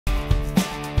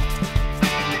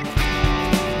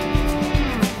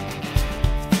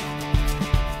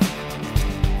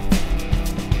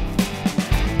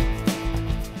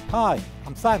Hi,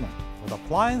 I'm Simon with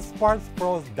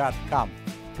AppliancePartsPros.com.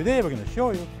 Today we're going to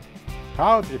show you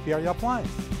how to repair your appliance.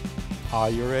 Are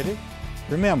you ready?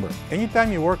 Remember,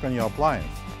 anytime you work on your appliance,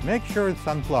 make sure it's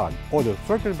unplugged or the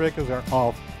circuit breakers are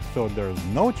off so there's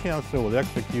no chance of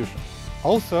electrocution.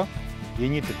 Also, you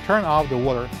need to turn off the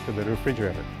water to the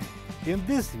refrigerator. In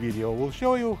this video, we'll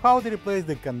show you how to replace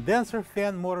the condenser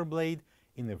fan motor blade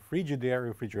in a Frigidaire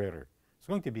refrigerator. It's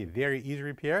going to be a very easy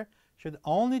repair. Should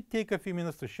only take a few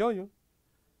minutes to show you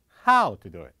how to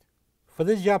do it. For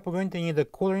this job, we're going to need a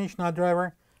 1/4-inch nut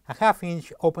driver, a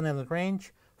 1/2-inch open-ended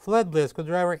wrench, flat blade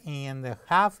screwdriver, and a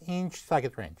 1/2-inch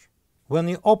socket wrench. When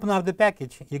you open up the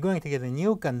package, you're going to get a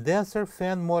new condenser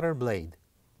fan motor blade.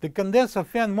 The condenser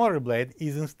fan motor blade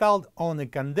is installed on a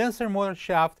condenser motor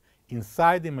shaft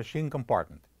inside the machine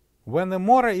compartment. When the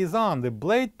motor is on, the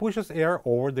blade pushes air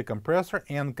over the compressor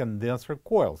and condenser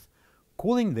coils,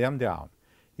 cooling them down.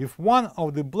 If one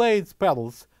of the blade's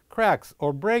pedals cracks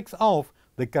or breaks off,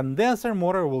 the condenser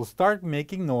motor will start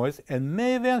making noise and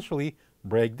may eventually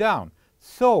break down.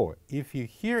 So, if you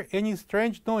hear any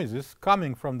strange noises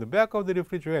coming from the back of the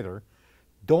refrigerator,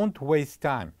 don't waste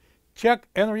time. Check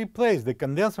and replace the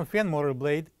condenser fan motor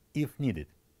blade if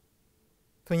needed.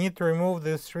 We need to remove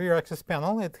this rear access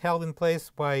panel. It's held in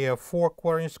place by 4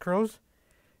 1/4-inch screws,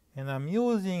 and I'm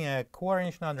using a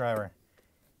 1/4-inch nut driver.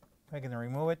 I can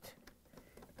remove it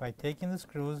by taking the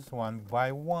screws one by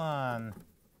one.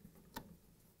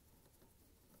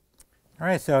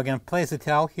 Alright, so I'm going to place the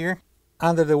towel here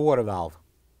under the water valve.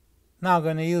 Now I'm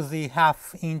going to use the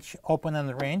 1/2-inch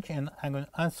open-ended wrench, and I'm going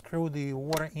to unscrew the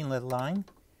water inlet line.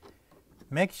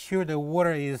 Make sure the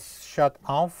water is shut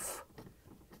off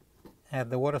at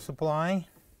the water supply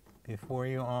before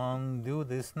you undo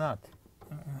this nut.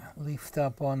 Lift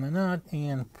up on the nut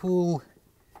and pull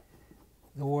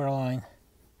the water line.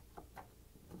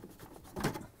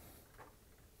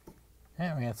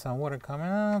 And we had some water coming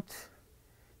out,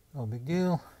 no big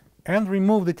deal. And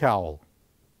remove the towel.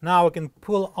 Now we can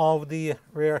pull off the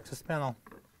rear access panel.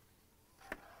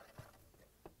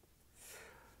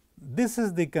 This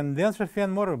is the condenser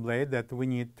fan motor blade that we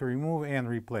need to remove and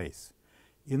replace.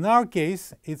 In our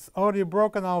case, it's already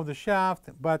broken off the shaft,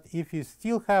 but if you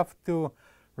still have to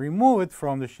remove it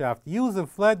from the shaft, use a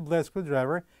flat blade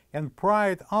screwdriver and pry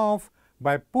it off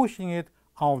by pushing it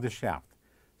off the shaft.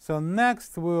 So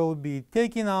next we'll be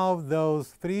taking off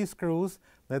those 3 screws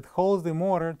that hold the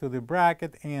motor to the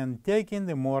bracket and taking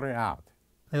the motor out.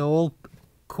 The old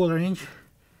 1/4-inch.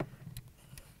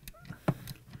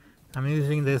 I'm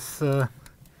using this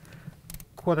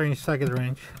 1/4-inch socket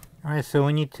wrench. Alright, so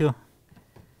we need to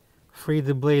free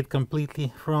the blade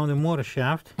completely from the motor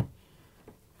shaft.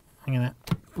 I'm gonna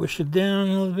push it down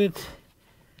a little bit,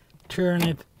 turn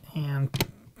it, and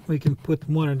we can put the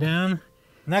motor down.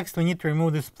 Next, we need to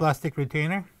remove this plastic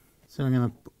retainer. So I'm going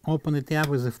to open the tab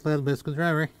with a flat blade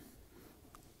screwdriver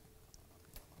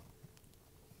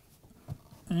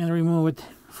and remove it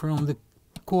from the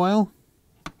coil.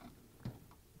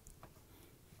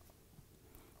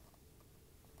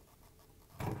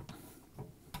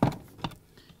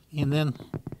 And then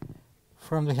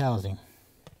from the housing.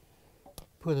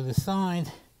 Put it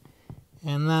aside,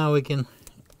 and now we can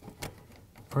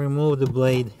remove the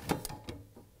blade.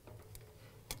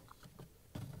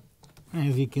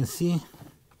 As you can see,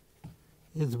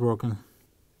 it's broken.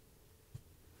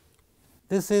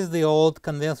 This is the old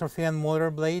condenser fan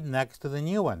motor blade next to the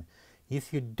new one.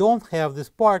 If you don't have this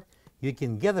part, you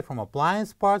can get it from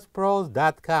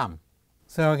AppliancePartsPros.com.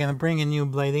 So we're going to bring a new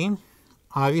blade in.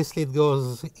 Obviously it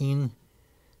goes in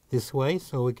this way,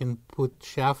 so we can put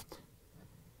shaft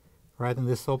right in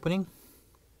this opening.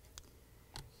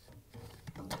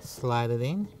 Slide it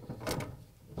in.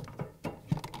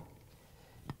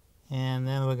 And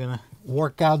then we're gonna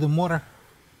work out the motor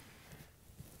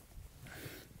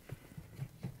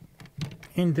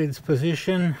into its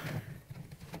position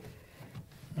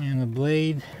and the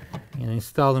blade, and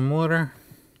install the motor.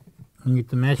 You need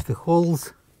to match the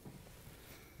holes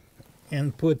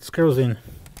and put screws in.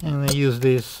 And I use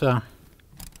this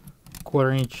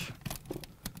 1/4-inch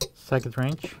socket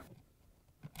wrench.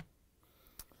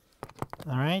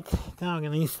 Alright, now I'm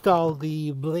gonna install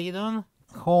the blade on.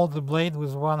 Hold the blade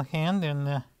with one hand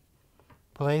and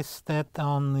place that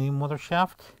on the motor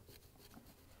shaft.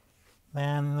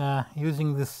 Then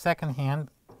using the second hand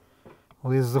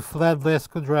with the flat blade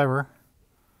screwdriver,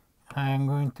 I'm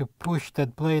going to push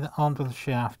that blade onto the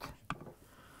shaft.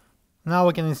 Now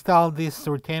we can install this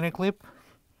retainer clip.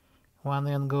 One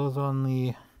end goes on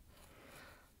the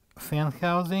fan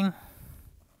housing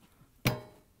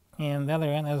and the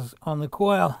other end is on the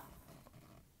coil.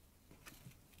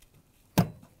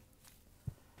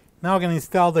 Now we're going to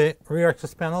install the rear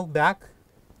access panel back.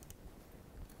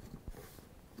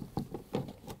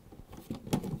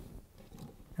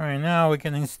 Alright, now we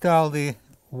can install the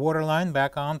water line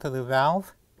back onto the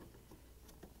valve.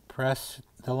 Press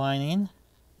the line in.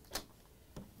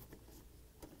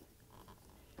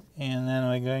 And then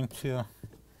we're going to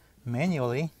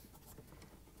manually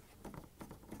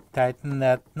tighten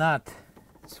that nut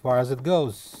as far as it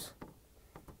goes.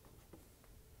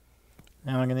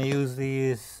 Now I'm going to use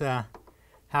these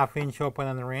 1/2 inch open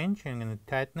on the wrench and I'm going to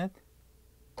tighten it.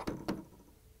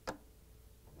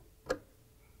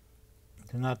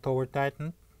 Do not over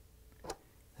tighten.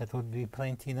 That would be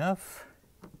plenty enough.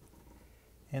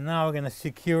 And now we're going to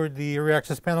secure the rear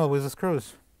access panel with the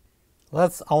screws.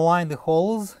 Let's align the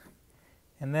holes,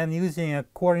 and then using a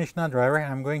 1/4 inch nut driver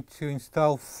I'm going to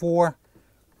install 4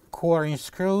 1/4 inch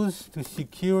screws to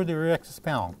secure the rear access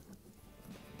panel.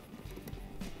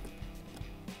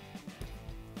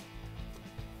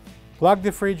 Plug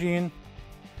the fridge in,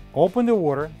 open the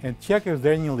water and check if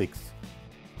there are any leaks.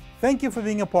 Thank you for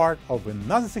being a part of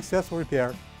another successful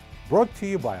repair brought to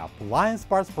you by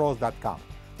AppliancePartsPros.com.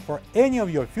 For any of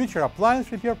your future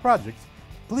appliance repair projects,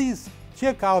 please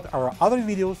check out our other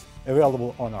videos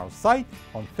available on our site,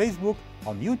 on Facebook,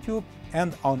 on YouTube,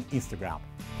 and on Instagram.